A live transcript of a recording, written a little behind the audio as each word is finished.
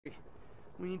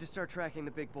We need to start tracking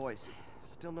the big boys.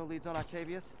 Still no leads on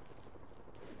Octavius?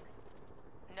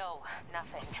 No,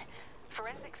 nothing.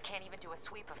 Forensics can't even do a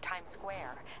sweep of Times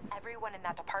Square. Everyone in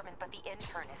that department but the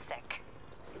intern is sick.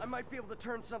 I might be able to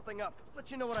turn something up.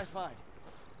 Let you know what I find.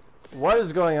 What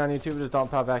is going on, YouTube? Just Don't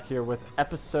Pop back here with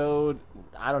episode,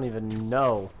 I don't even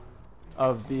know,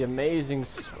 of the amazing,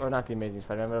 or not the Amazing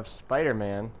Spider-Man, but of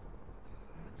Spider-Man.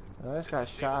 I just got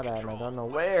shot at and I don't know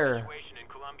where.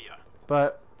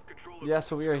 But, yeah,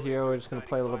 so we are here. We're just going to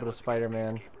play a little bit of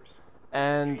Spider-Man.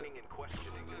 And,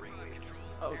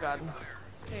 oh god.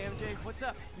 Hey MJ, what's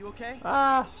up? You okay?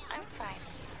 I'm fine.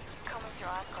 Combing through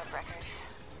Oscorp records.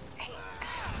 Hey,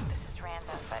 this is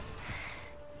random, but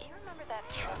you remember that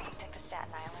trip we took to Staten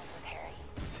Island with Harry?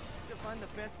 To find the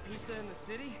best pizza in the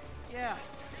city? Yeah.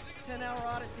 10-hour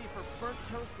odyssey for burnt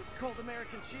toast with cold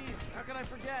American cheese. How could I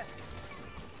forget?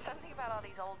 Something about all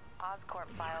these old Oscorp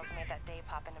files made that day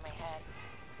pop into my head.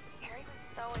 Harry was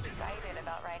so excited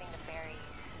about riding the ferry.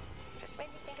 Just made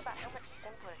me think about how much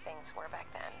simpler things were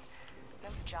back then. No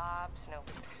jobs, no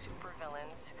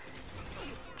supervillains.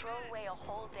 You throw away a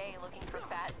whole day looking for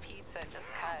bad pizza just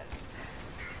cuz.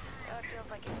 Now it feels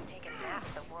like if you take a nap,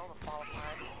 the world will fall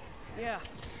apart. Yeah.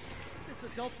 This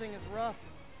adult thing is rough.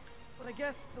 But I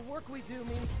guess the work we do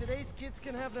means today's kids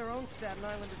can have their own Staten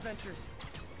Island adventures.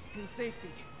 In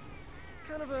safety.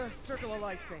 Kind of a circle of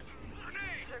life thing.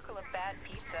 Circle of bad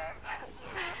pizza.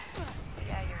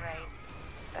 Yeah, you're right.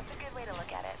 That's a good way to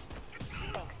look at it.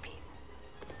 Thanks, Pete.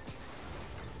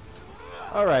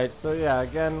 Alright, so yeah,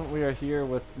 again, we are here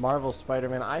with Marvel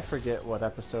Spider-Man. I forget what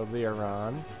episode we are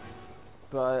on,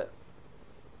 but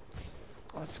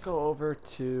let's go over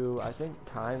to, I think,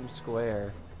 Times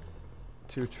Square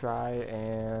to try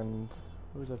and...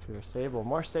 who's up here? Sable.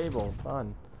 More Sable.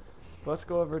 Fun. But let's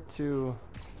go over to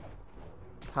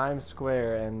Times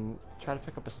Square and try to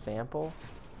pick up a sample,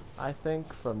 I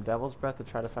think, from Devil's Breath to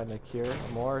try to find a cure.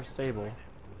 More Sable.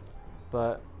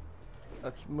 But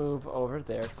let's move over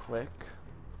there quick.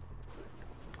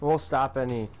 We'll stop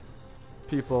any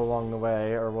people along the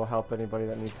way, or we'll help anybody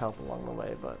that needs help along the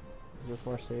way, but is this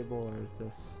more Sable, or is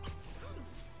this...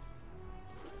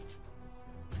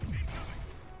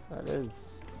 that is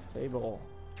Sable.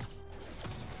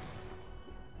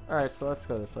 Alright, so let's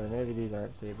go this way. Maybe these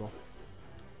aren't Sable.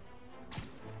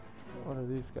 What are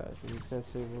these guys? Are these guys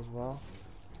Sable as well?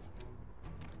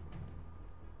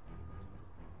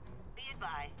 Be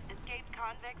advised, escaped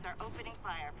convicts are opening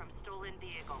fire from stolen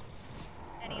vehicles.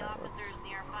 Any officers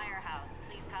near firehouse,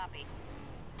 please copy.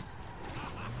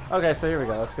 Okay, so here we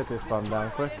go. Let's get this bum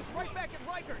down quick. Right back at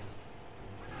Rikers.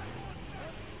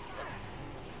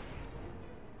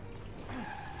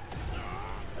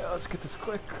 Yeah, let's get this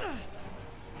quick.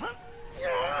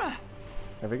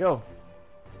 There we go.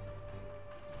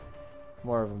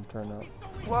 More of them turned up.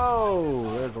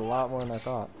 Whoa! There's a lot more than I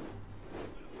thought.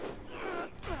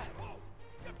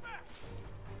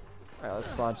 Alright,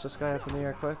 let's launch this guy up in the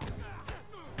air quick.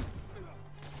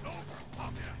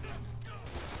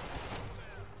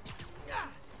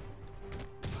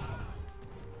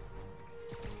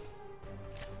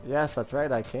 Yes, that's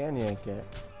right, I can yank it.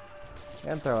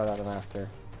 And throw it at him after.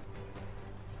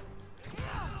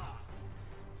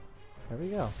 There we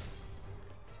go.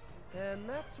 And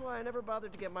that's why I never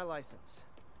bothered to get my license.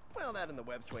 Well, that and the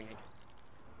web swinging.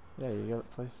 Yeah, you get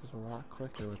places a lot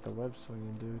quicker with the web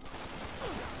swinging, dude.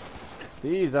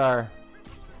 These are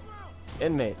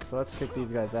inmates, so let's kick these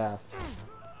guys' ass.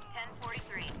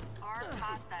 1043. Armed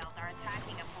hostiles are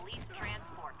attacking a police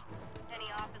transport.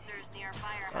 Any officers near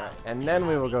firehouse? Alright, and then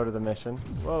we will go to the mission.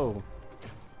 Whoa.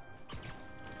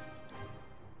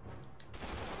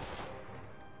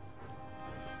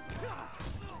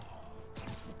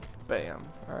 Bam.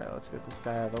 Alright, let's get this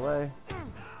guy out of the way.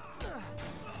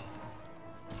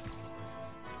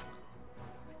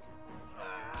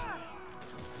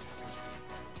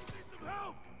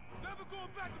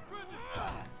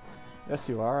 Yes,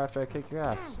 you are, after I kick your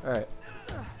ass. Alright.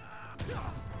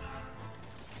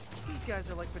 These guys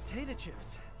are like potato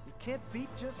chips. You can't beat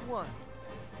just one.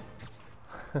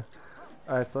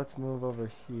 Alright, so let's move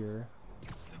over here.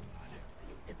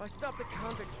 If I stop the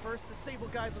convicts first, the Sable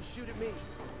guys will shoot at me.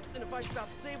 And if I stop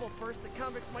Sable first, the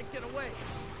convicts might get away.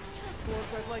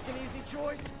 Looks like an easy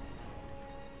choice.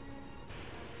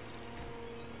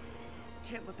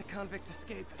 Can't let the convicts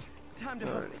escape. Time to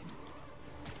hook it.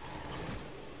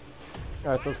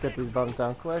 Alright, so let's get these bums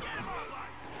down quick.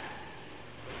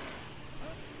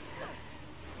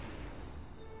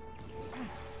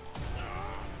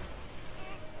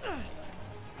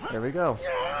 There we go.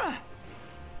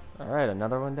 Alright,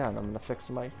 another one down. I'm gonna fix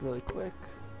the mic really quick.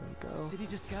 There we go. The city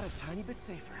just got a tiny bit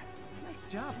safer. Nice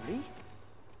job, Lee.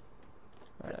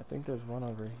 Alright, I think there's one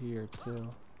over here too.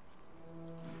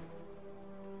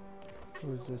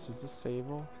 Who is this? Is this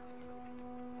Sable?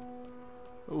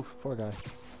 Oof, poor guy.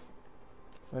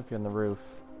 Might be on the roof.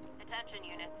 Attention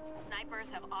units. Snipers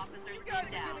have officers You guys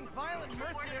pinned are down. giving violent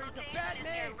mercenaries a bad Location is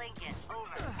near name. Lincoln.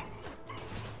 Over.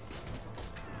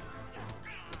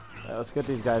 Alright, let's get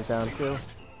these guys down too.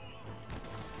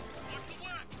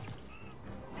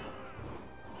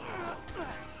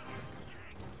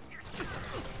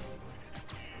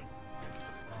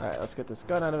 Alright, let's get this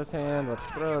gun out of his hand. Let's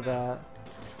throw that.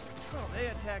 Well, they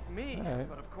attacked me, Alright.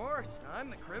 but of course, I'm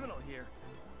the criminal here.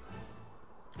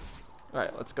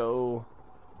 Alright, let's go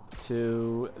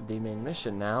to the main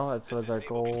mission now. That was our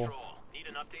goal. Need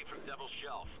an update from Devil's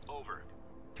Shelf. Over.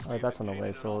 Alright, that's on the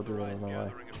way, so we'll do it on the way.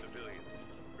 Gathering of civilians.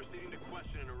 Proceeding to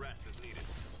question and arrest as needed.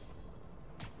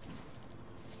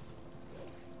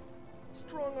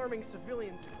 Strong-arming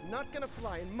civilians is not gonna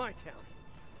fly in my town.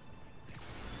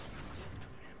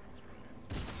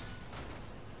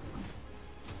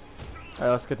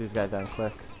 Alright, let's get these guys down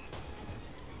quick.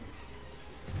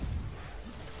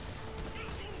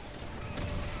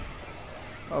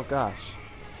 Oh gosh.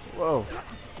 Whoa.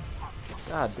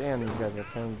 God damn, these guys are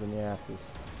pains in the asses.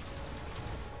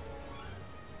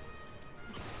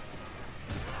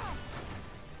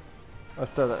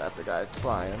 Let's throw that at the guys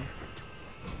flying.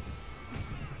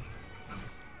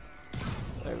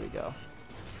 There we go.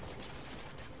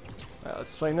 Alright,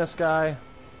 let's swing this guy.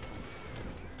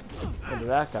 Into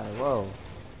that guy, whoa.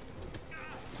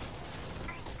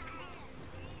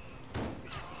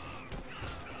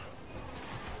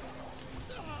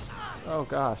 Oh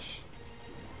gosh.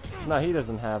 No, he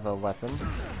doesn't have a weapon.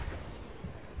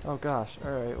 Oh gosh,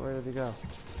 alright, where did he go?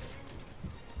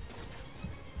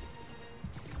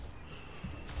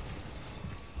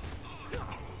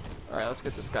 Alright, let's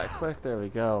get this guy quick, there we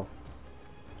go.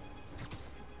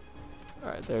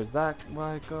 Alright, there's that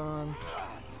guy gone.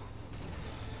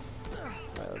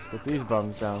 Alright, let's get these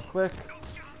bums down quick.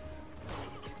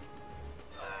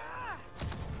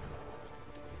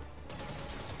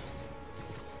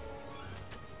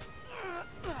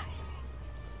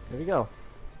 There we go.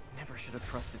 Never should have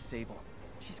trusted Sable.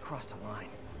 She's crossed a line.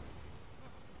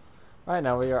 Alright,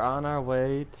 now we are on our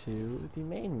way to the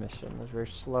main mission as we're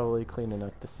slowly cleaning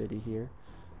up the city here.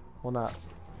 Well, not...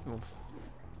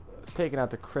 taking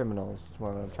out the criminals is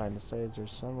what I'm trying to say. Is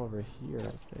there's some over here,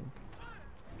 I think.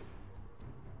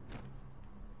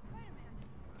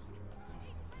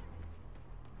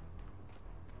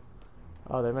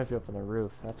 Oh, they might be up on the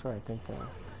roof. That's where I think they are.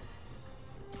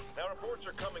 Now reports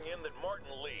are coming in that Martin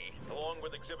Lee, along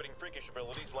with exhibiting freakish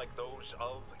abilities like those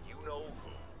of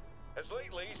you-know-who, has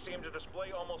lately seemed to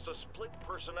display almost a split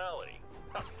personality.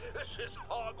 This is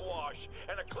hogwash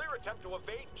and a clear attempt to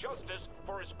evade justice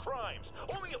for his crimes.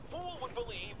 Only a fool would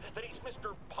believe that he's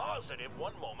Mr. Positive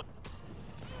one moment.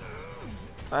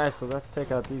 Alright, so let's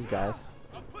take out these guys.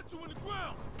 I'll put you in the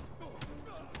ground.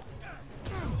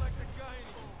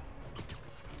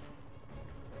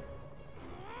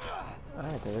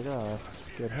 Alright, there we go.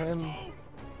 Let's get him.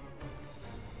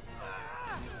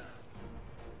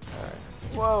 Alright.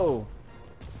 Whoa!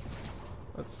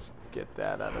 Let's get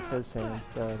that out of his hands.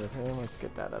 Throw it at him. Let's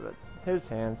get that out of his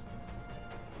hands.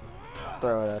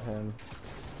 Throw it at him.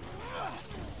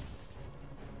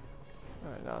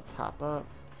 Alright, now let's hop up.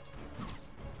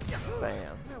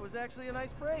 Bam. That was actually a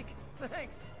nice break.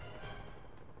 Thanks.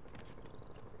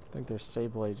 I think there's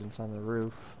Sable agents on the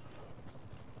roof.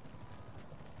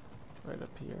 Right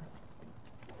up here.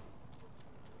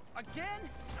 Again?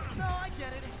 No, I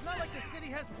get it. It's not like the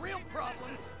city has real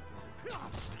problems.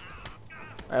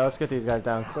 Alright, let's get these guys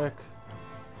down quick.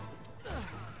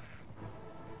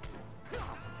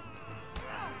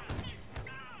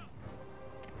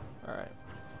 Alright.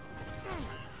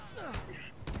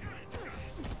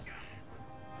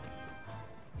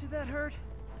 Did that hurt?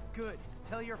 Good.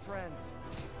 Tell your friends.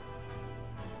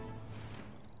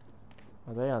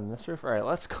 Are they on this roof? Alright,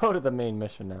 let's go to the main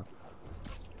mission now.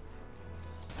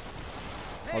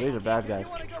 Oh, these are bad guys. If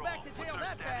you want to go back to jail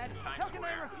that bad, how can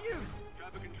I refuse?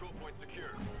 Traffic control point secure.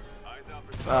 Eyes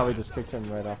out for Oh, we just kicked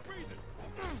him right off.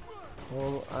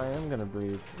 Well, I am gonna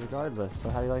breathe, regardless, so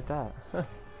how do you like that?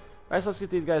 Alright, so let's get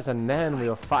these guys and then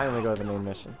we'll finally go to the main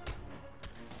mission.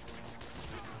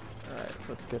 Alright,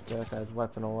 let's get that guy's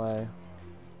weapon away.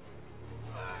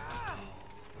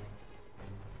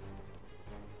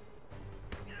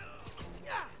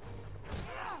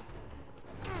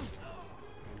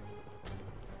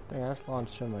 Dang, I just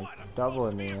launched him like double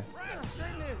in the air.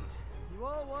 Good news. You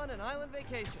all won an island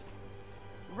vacation.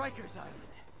 Rikers Island.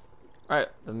 Alright,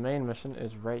 the main mission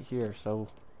is right here, so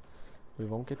we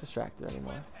won't get distracted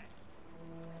anymore.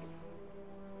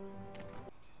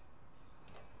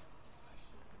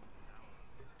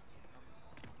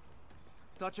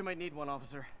 Thought you might need one,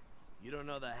 officer. You don't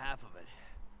know the half of it.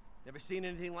 Never seen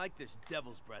anything like this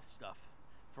devil's breath stuff.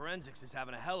 Forensics is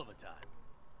having a hell of a time.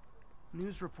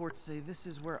 News reports say this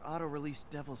is where Otto released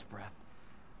Devil's Breath.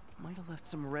 Might have left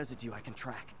some residue I can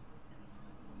track.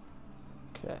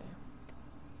 Okay.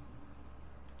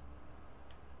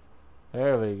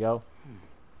 There we go.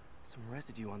 Some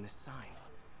residue on this sign.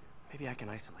 Maybe I can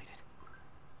isolate it.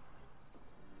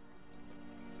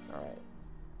 Alright.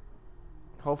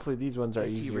 Hopefully these ones are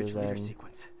easier AT-rich leader than...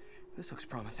 sequence. This looks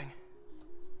promising.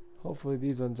 Hopefully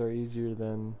these ones are easier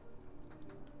than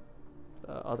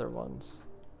the other ones.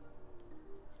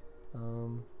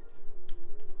 So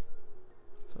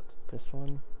it's this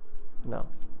one? No.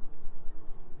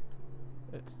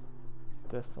 It's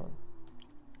this one.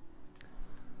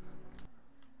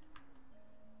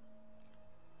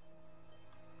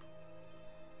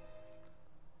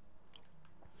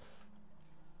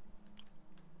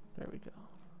 There we go.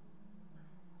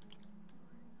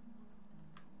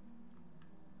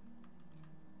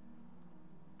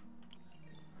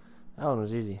 That one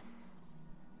was easy.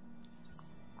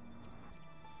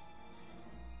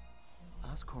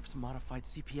 Oscorp's modified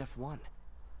CPF-1.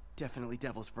 Definitely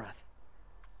Devil's Breath.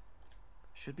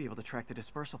 Should be able to track the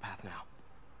dispersal path now.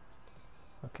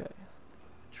 Okay.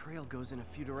 Trail goes in a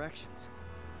few directions.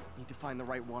 Need to find the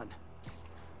right one.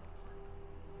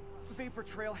 Vapor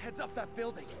trail heads up that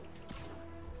building.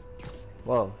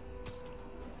 Whoa.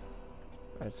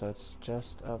 Alright, so it's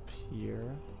just up here.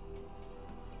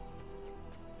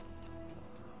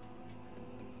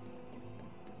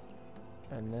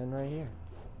 And then right here.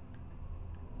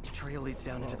 Trail leads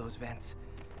down into those vents.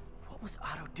 What was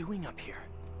Otto doing up here?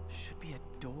 Should be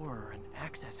a door or an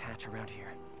access hatch around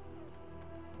here.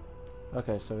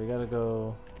 Okay, so we gotta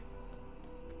go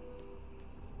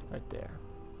right there.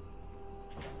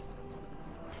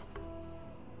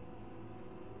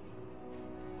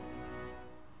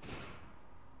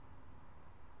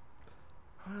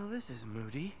 Well, this is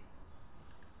moody.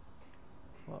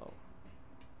 Whoa.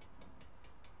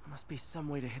 Must be some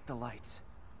way to hit the lights.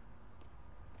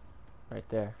 Right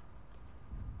there.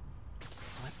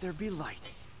 Let there be light.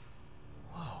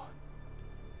 Whoa.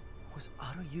 Was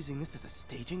Otto using this as a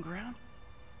staging ground?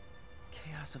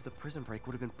 Chaos of the prison break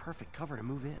would have been perfect cover to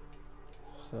move in.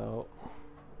 So...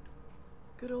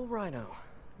 Good old Rhino.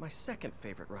 My second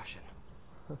favorite Russian.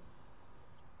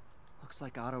 Looks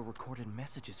like Otto recorded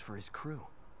messages for his crew.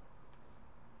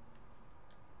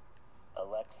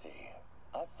 Alexei,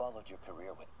 I've followed your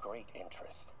career with great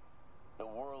interest. The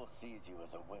world sees you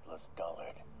as a witless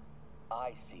dullard.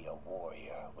 I see a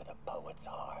warrior with a poet's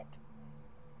heart.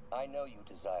 I know you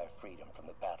desire freedom from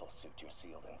the battlesuit you're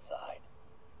sealed inside.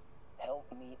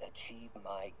 Help me achieve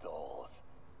my goals,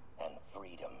 and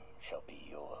freedom shall be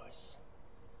yours.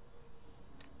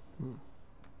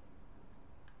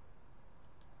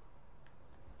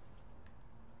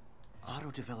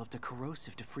 Otto developed a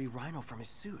corrosive to free Rhino from his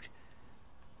suit.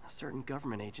 A certain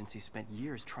government agency spent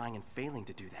years trying and failing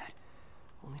to do that.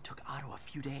 Only took Otto a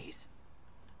few days.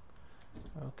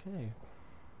 Okay.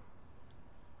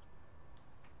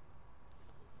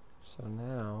 So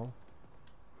now...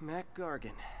 Mac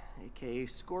Gargan, aka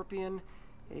Scorpion,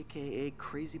 aka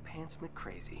Crazy Pants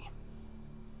McCrazy.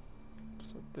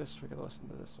 So this, we're gonna listen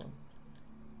to this one.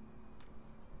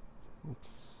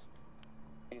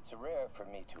 It's rare for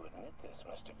me to admit this,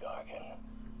 Mr. Gargan.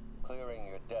 Clearing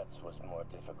your debts was more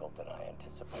difficult than I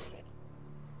anticipated.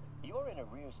 You're in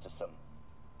arrears to some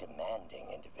demanding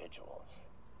individuals.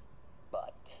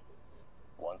 But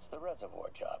once the reservoir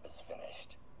job is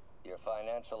finished, your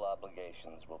financial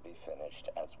obligations will be finished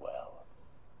as well.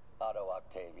 Otto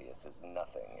Octavius is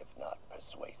nothing if not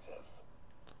persuasive.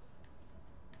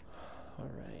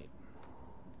 Alright.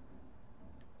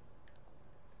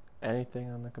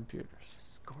 Anything on the computers.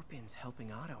 Scorpion's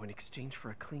helping Otto in exchange for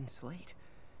a clean slate.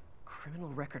 Criminal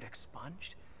record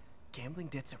expunged? Gambling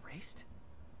debts erased?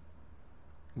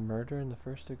 Murder in the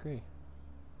first degree.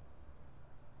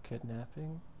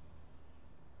 Kidnapping.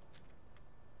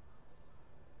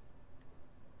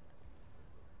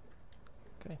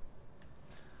 Okay.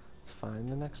 Let's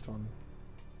find the next one.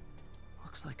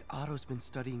 Looks like Otto's been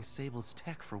studying Sable's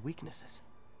tech for weaknesses.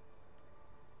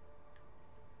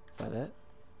 Is that it?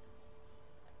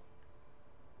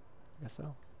 I guess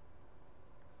so.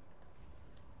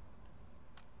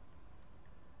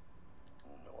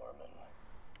 Norman.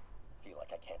 Feel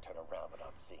like I can't turn around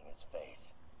without seeing his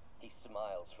face. He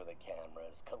smiles for the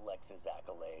cameras, collects his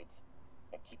accolades,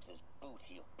 and keeps his boot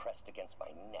heel pressed against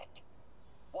my neck.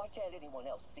 Why can't anyone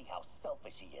else see how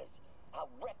selfish he is? How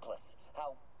reckless?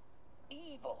 How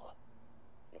evil?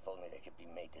 If only they could be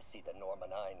made to see the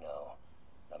Norman I know.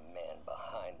 The man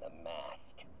behind the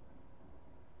mask.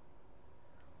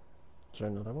 Is there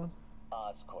another one?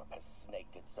 Oscorp has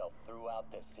snaked itself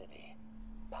throughout the city.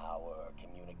 Power,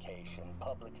 communication,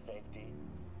 public safety.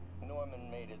 Norman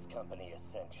made his company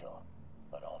essential,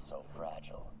 but also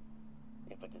fragile.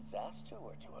 If a disaster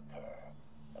were to occur,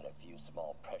 and a few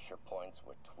small pressure points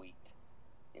were tweaked,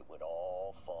 it would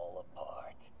all fall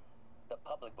apart. The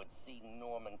public would see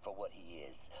Norman for what he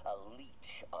is, a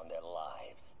leech on their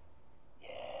lives.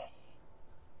 Yes,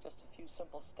 just a few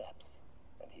simple steps,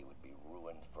 and he would be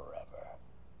ruined forever.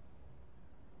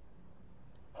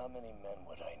 How many men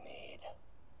would I need?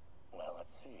 Well,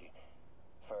 let's see.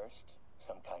 First,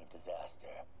 some kind of disaster.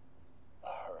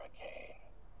 A hurricane,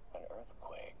 an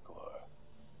earthquake, or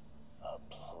a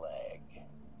plague.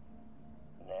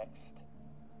 Next,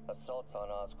 assaults on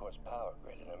Oscorp's power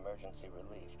grid and emergency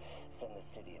relief. Send the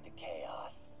city into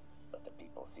chaos. Let the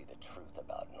people see the truth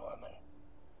about Norman.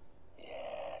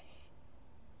 Yes,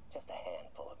 just a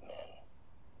handful of men.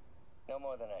 No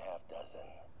more than a half dozen.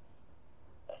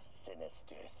 A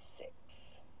sinister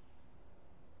 6.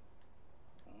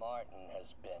 Martin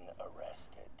has been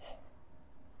arrested.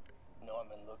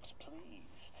 Norman looks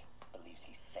pleased. Believes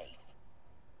he's safe.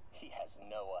 He has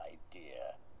no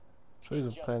idea. So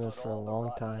he's been playing this for a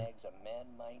long time. Eggs a man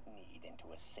might need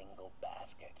into a single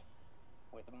basket.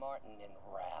 With Martin in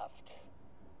raft,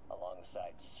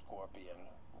 alongside Scorpion,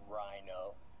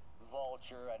 Rhino,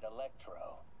 Vulture, and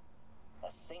Electro.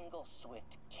 A single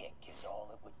swift kick is all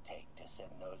it would take to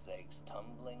send those eggs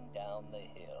tumbling down the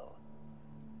hill.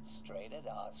 Straight at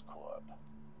Oscorp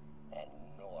and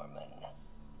Norman.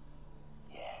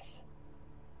 Yes,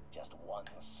 just one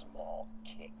small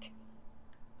kick.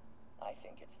 I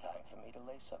think it's time for me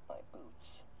to lace up my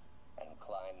boots and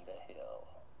climb the hill.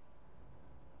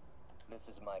 This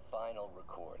is my final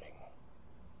recording.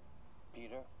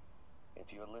 Peter,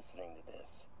 if you're listening to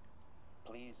this,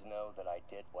 please know that I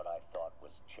did what I thought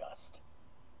was just.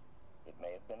 It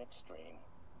may have been extreme,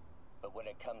 but when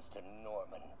it comes to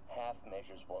Norman, half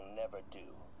measures will never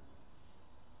do.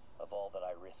 Of all that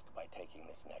I risk by taking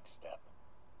this next step,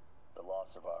 the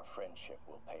loss of our friendship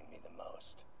will pain me the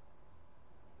most.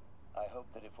 I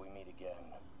hope that if we meet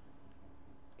again,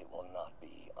 it will not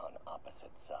be on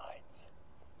opposite sides.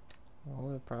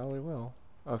 Well, it probably will.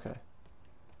 Okay.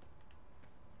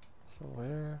 So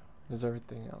where is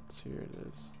everything else? Here it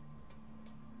is.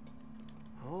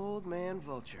 Old man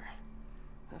Vulture.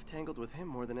 I've tangled with him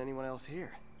more than anyone else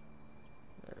here.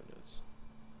 There it is.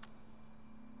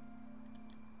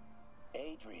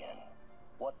 Adrian,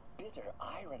 what bitter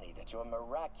irony that your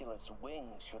miraculous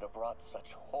wings should have brought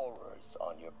such horrors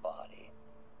on your body.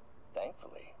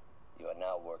 Thankfully, you are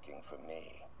now working for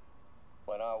me.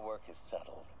 When our work is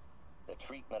settled, the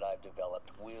treatment I've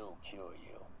developed will cure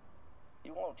you.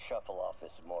 You won't shuffle off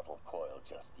this mortal coil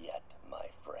just yet, my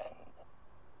friend.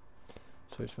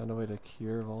 So he's found a way to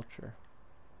cure Vulture.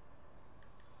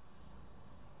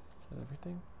 Is that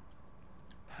everything?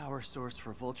 Power source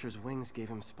for Vulture's wings gave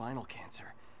him spinal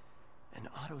cancer. And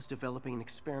Otto's developing an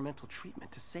experimental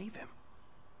treatment to save him.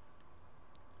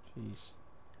 Jeez.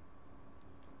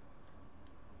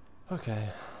 Okay.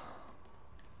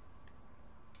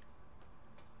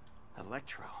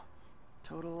 Electro.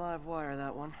 Total live wire,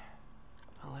 that one.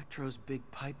 Electro's big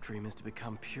pipe dream is to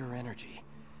become pure energy.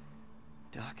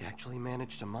 Doc actually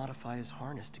managed to modify his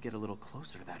harness to get a little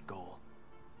closer to that goal.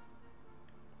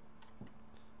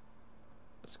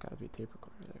 It's gotta be a tape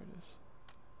recorder. There it is.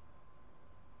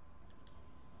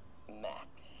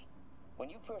 Max, when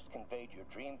you first conveyed your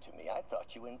dream to me, I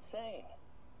thought you insane.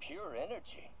 Pure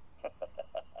energy.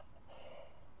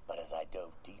 But as I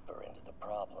dove deeper into the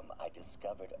problem, I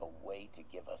discovered a way to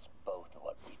give us both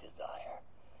what we desire.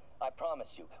 I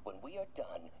promise you, when we are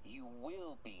done, you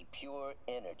will be pure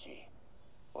energy.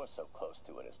 Or so close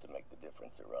to it as to make the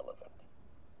difference irrelevant.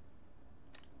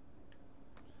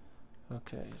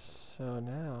 Okay, so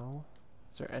now,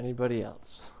 is there anybody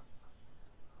else?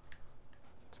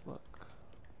 Let's look.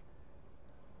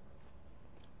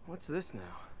 What's this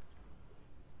now?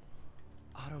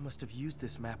 Otto must have used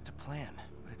this map to plan,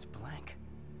 but it's blank.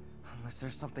 Unless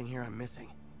there's something here I'm missing.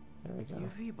 There we go.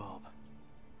 UV bulb.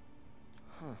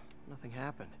 Huh, nothing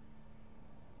happened.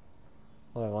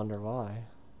 Well, I wonder why.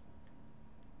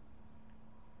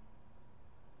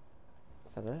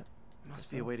 Is that it? Must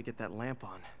be a way to get that lamp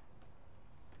on.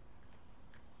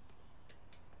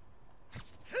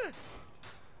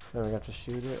 Then we got to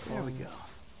shoot it. There we go.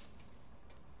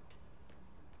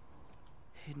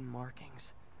 Hidden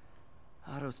markings.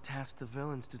 Otto's tasked the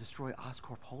villains to destroy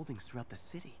Oscorp holdings throughout the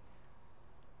city.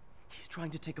 He's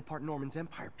trying to take apart Norman's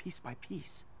empire piece by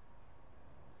piece.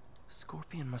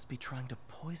 Scorpion must be trying to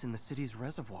poison the city's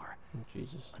reservoir. Oh,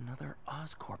 Jesus. Another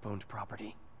Oscorp-owned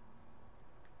property.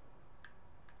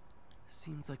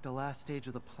 Seems like the last stage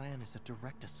of the plan is a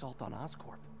direct assault on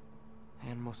Oscorp.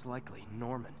 And most likely,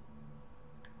 Norman.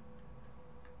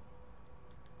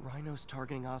 Rhino's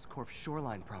targeting Oscorp's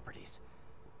shoreline properties.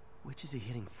 Which is he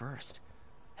hitting first?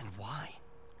 And why?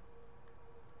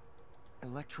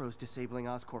 Electro's disabling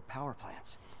Oscorp power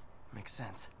plants. Makes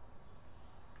sense.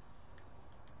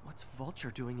 What's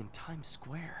Vulture doing in Times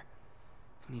Square?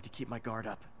 I need to keep my guard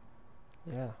up.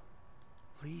 Yeah.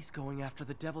 Lee's going after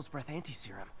the Devil's Breath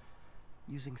anti-serum.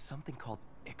 Using something called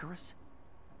Icarus?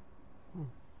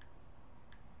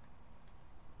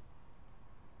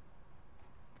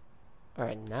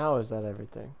 Alright, now is that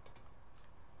everything?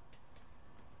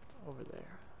 Over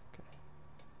there. Okay.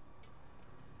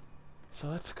 So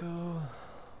let's go...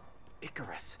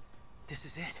 Icarus. This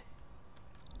is it.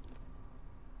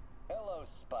 Hello,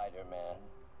 Spider-Man.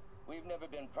 We've never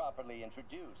been properly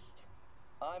introduced.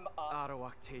 I'm Otto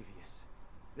Octavius.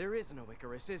 There is no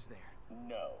Icarus, is there?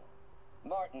 No.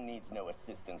 Martin needs no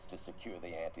assistance to secure the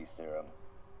anti-serum.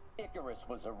 Icarus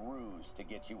was a ruse to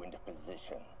get you into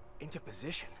position. Into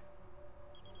position?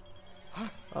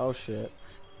 Oh shit.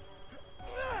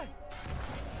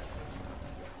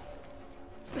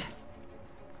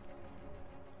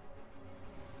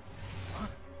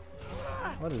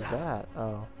 What is that?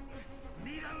 Oh.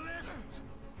 Need a lift?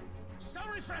 So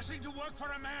refreshing to work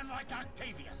for a man like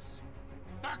Octavius.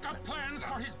 Backup plans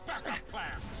for his backup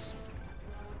plans.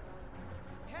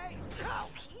 Hey!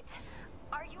 Pete?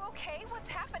 Are you okay? What's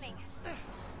happening?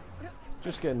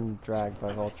 Just getting dragged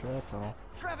by Vulture, that's all.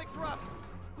 Traffic's rough.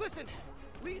 Listen,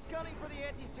 Lee's gunning for the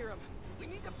anti-serum. We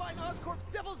need to find Oscorp's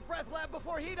Devil's Breath lab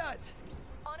before he does.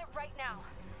 On it right now.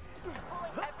 I'm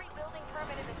pulling every building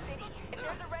permit in the city. If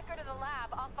there's a record of the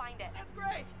lab, I'll find it. That's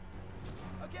great.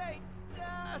 Okay,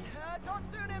 talk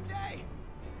soon, MJ.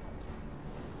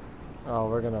 Oh,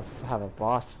 we're gonna have a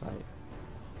boss fight.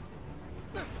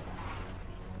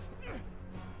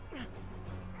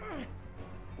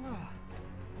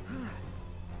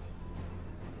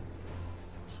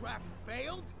 Trap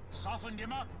failed? Softened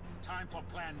him up. Time for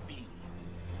plan B.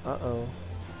 Uh-oh.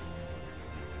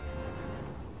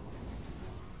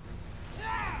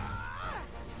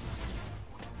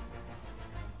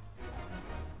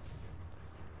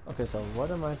 Okay, so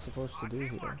what am I supposed to do here?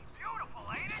 Beautiful,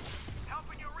 ain't it?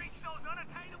 Helping you reach those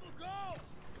unattainable goals.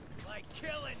 Like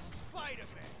killing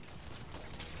Spider-Man.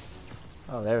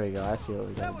 Oh, there we go. I see what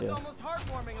we That gotta was do. almost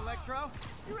heartwarming, Electro.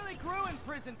 You really grew in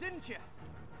prison, didn't you?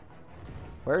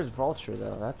 Where's Vulture,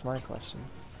 though? That's my question.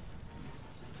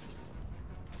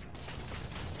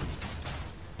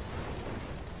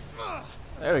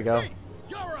 There we go. Hey,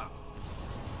 you're up.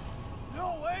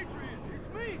 No, Adrian.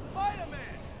 It's me,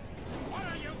 Spider-Man. What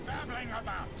are you babbling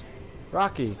about?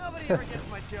 Rocky. Nobody ever gets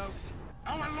my jokes.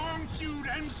 Our long feud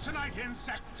ends tonight,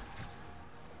 insect.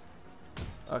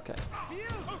 Okay.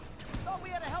 Phew! Thought we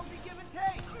had a healthy give and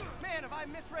take. Man, have I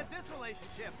misread this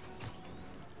relationship.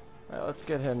 Alright, let's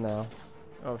get him now.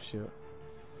 Oh, shoot.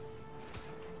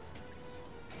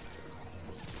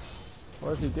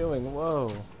 What is he doing?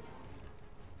 Whoa.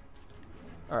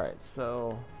 Alright,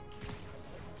 so...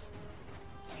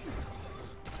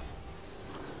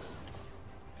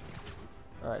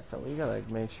 Alright, so we gotta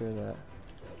make sure that...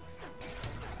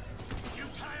 You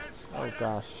tired, Oh Spider?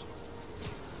 gosh.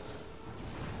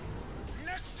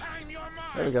 Next time you're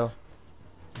mine. There we go.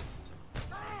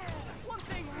 One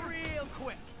thing real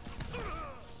quick.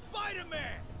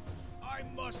 Spider-Man! I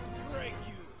must break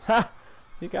you. Ha!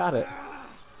 You got it.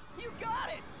 You got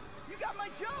it! You got my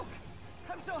joke!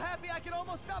 I'm so happy I can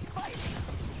almost stop fighting!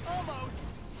 Almost!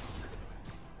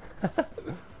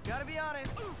 Gotta be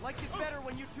honest, liked it better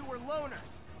when you two were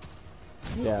loners.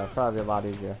 Yeah, probably a lot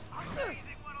easier.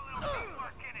 Amazing what a little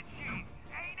teamwork can achieve,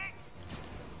 ain't it?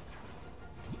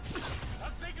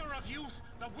 The vigor of youth,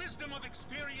 the wisdom of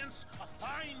experience, a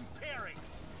fine pairing.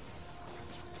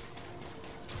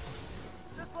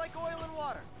 Just like oil and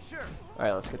water, sure.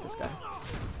 Alright, let's get this guy.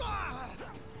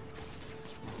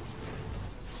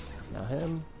 Now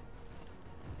him.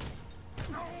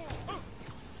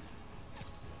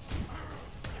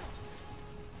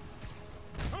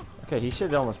 Okay, he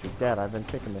should almost be dead. I've been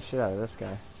kicking the shit out of this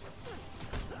guy.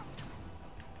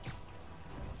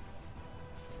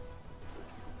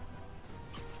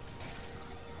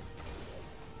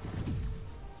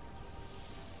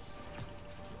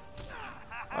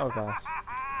 Oh gosh.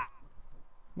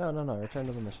 No, return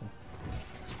to the mission.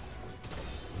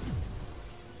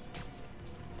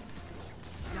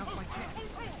 Now's my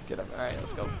chance. Get up. Alright,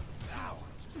 let's go.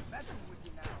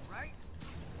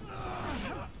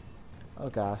 Oh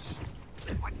gosh.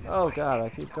 Oh god, I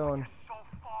keep going.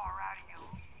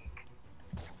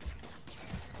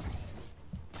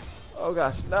 Oh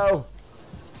gosh, no!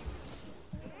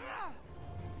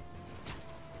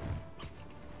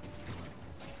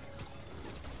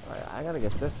 Alright, I gotta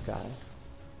get this guy.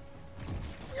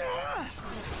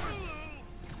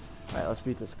 Alright, let's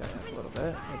beat this guy up a little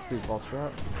bit. Let's beat Vulture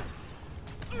up.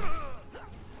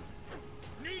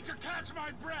 Need to catch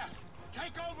my breath.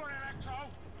 Take over, Electro.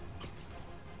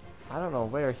 I don't know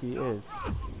where he is.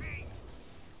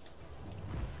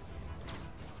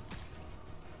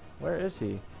 Where is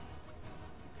he?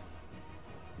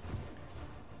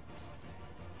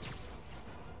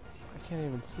 I can't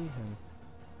even see him.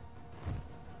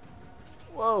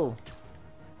 Whoa!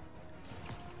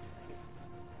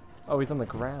 Oh, he's on the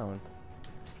ground.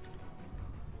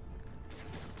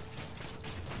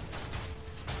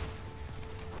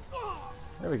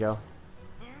 There we go.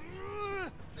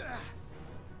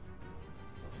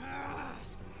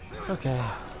 Okay.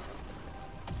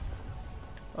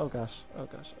 Oh gosh, oh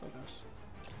gosh, oh gosh.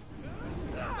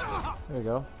 There we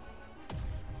go.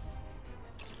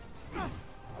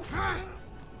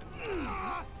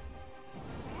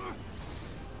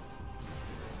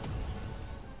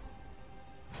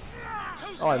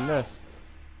 Oh, I missed.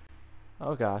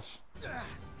 Oh gosh.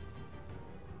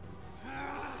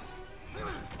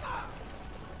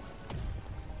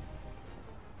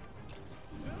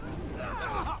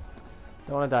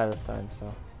 Don't want to die this time,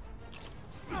 so.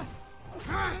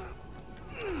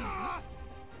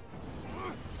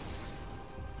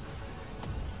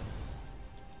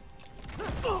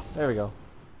 There we go.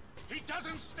 He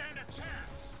doesn't stand a chance.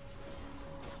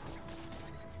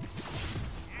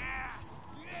 Yeah,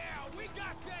 we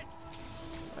got this.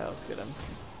 Alright, let's get him.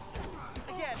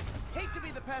 Again, hate to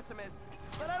be the pessimist,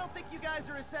 but I don't think you guys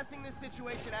are assessing this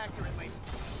situation accurately.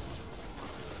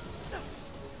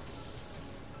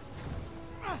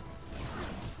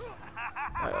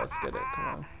 Alright, let's get it. Come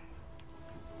on.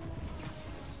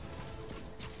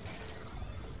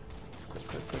 Quick,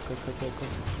 quick, quick, quick, quick, quick, quick.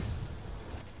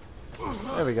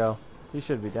 There we go. He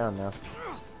should be down now.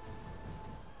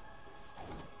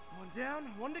 One down,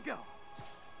 one to go.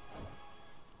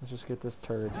 Let's just get this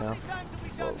turret How now. many times have we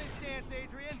done this dance,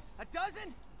 Adrian? A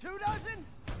dozen? 2 dozen?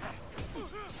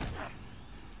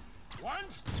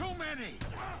 Once too many.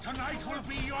 Tonight will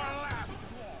be your last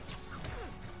walk.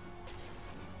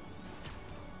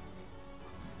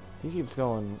 He keeps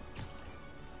going.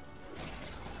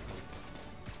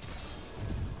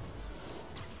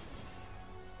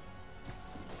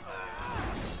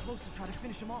 Close to try to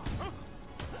finish him off.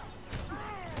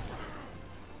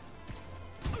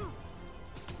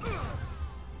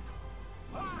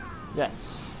 Yes.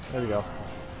 There we go.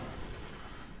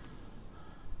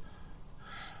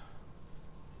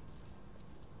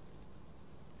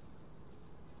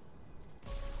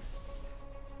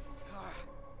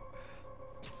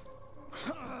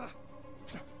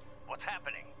 What's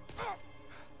happening?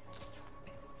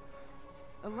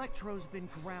 Electro's been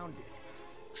grounded.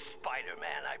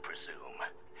 Spider-Man, I presume.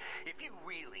 If you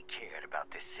really cared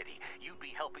about this city, you'd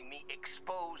be helping me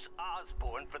expose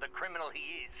Osborn for the criminal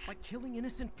he is. By killing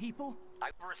innocent people?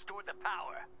 I've restored the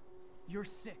power. You're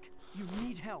sick. You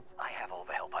need help. I have all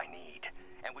the help I need,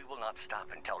 and we will not stop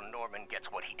until Norman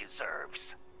gets what he deserves.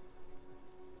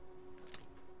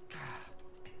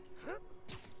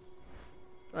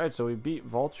 Alright, so we beat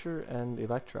Vulture and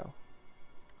Electro.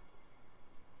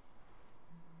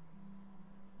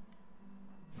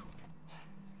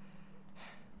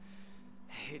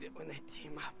 I hate it when they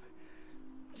team up.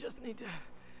 Just need to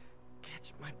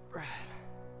catch my breath.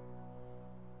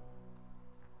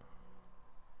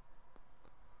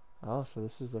 Oh, so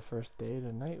this is the first day of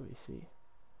the night we see.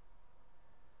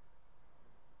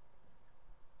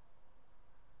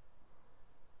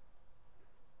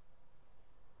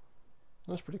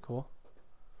 That's pretty cool.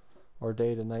 Or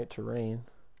day to night to rain.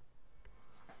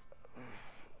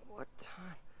 What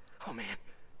time? Oh man.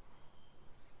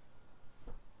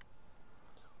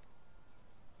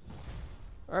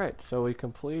 Alright, so we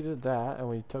completed that and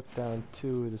we took down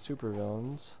 2 of the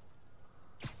supervillains.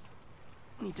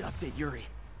 Need to update Yuri.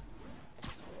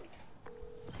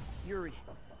 Yuri,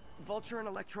 Vulture and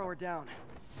Electro are down.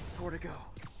 4 to go.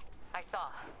 I saw.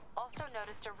 Also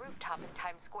noticed a rooftop in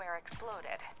Times Square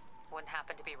exploded. Wouldn't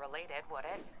happen to be related, would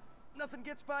it? Nothing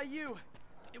gets by you.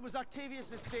 It was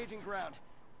Octavius' staging ground.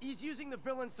 He's using the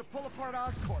villains to pull apart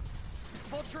Oscorp.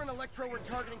 Vulture and Electro were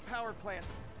targeting power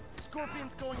plants.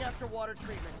 Scorpion's going after water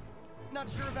treatment. Not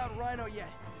sure about Rhino yet.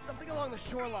 Something along the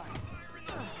shoreline.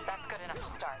 That's good enough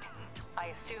to start. I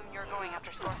assume you're going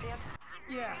after Scorpion?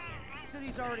 Yeah,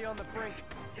 city's already on the brink.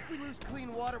 If we lose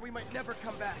clean water, we might never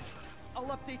come back. I'll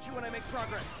update you when I make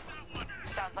progress.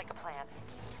 Sounds like a plan.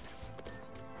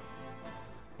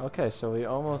 Okay, so we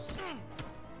almost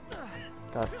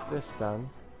got this done.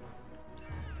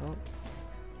 Oh.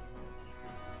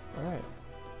 Alright.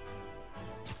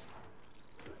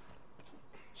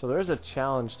 So there's a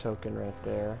challenge token right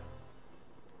there.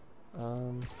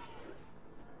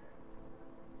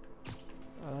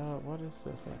 What is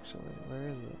this actually? Where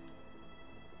is it?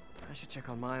 I should check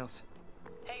on Miles.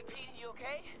 Hey, Pete, you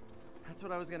okay? That's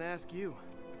what I was gonna ask you.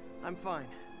 I'm fine,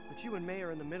 but you and May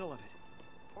are in the middle of it.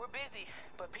 We're busy,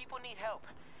 but people need help.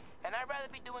 And I'd rather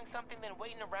be doing something than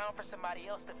waiting around for somebody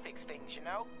else to fix things, you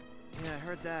know? Yeah, I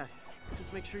heard that.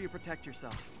 Just make sure you protect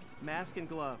yourself. Mask and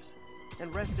gloves.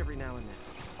 And rest every now and then.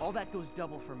 All that goes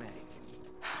double for May.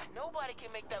 Nobody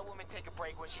can make that woman take a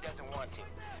break when she doesn't want to.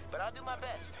 But I'll do my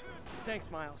best. Thanks,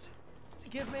 Miles.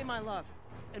 Give May my love.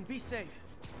 And be safe.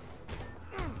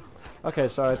 Okay,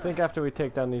 so I think after we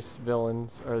take down these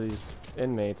villains, or these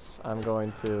inmates, I'm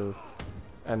going to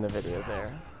end the video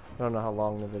there. I don't know how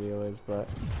long the video is, but...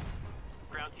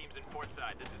 Ground teams in port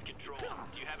side, this is Control.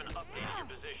 Do you have an update on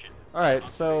your position? Alright,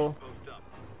 so...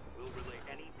 We'll relay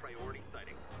any priority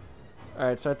sighting.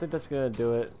 Alright, so I think that's gonna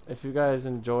do it. If you guys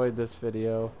enjoyed this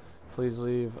video, please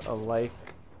leave a like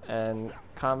and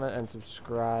comment and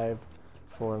subscribe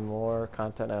for more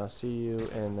content. I'll see you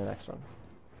in the next one.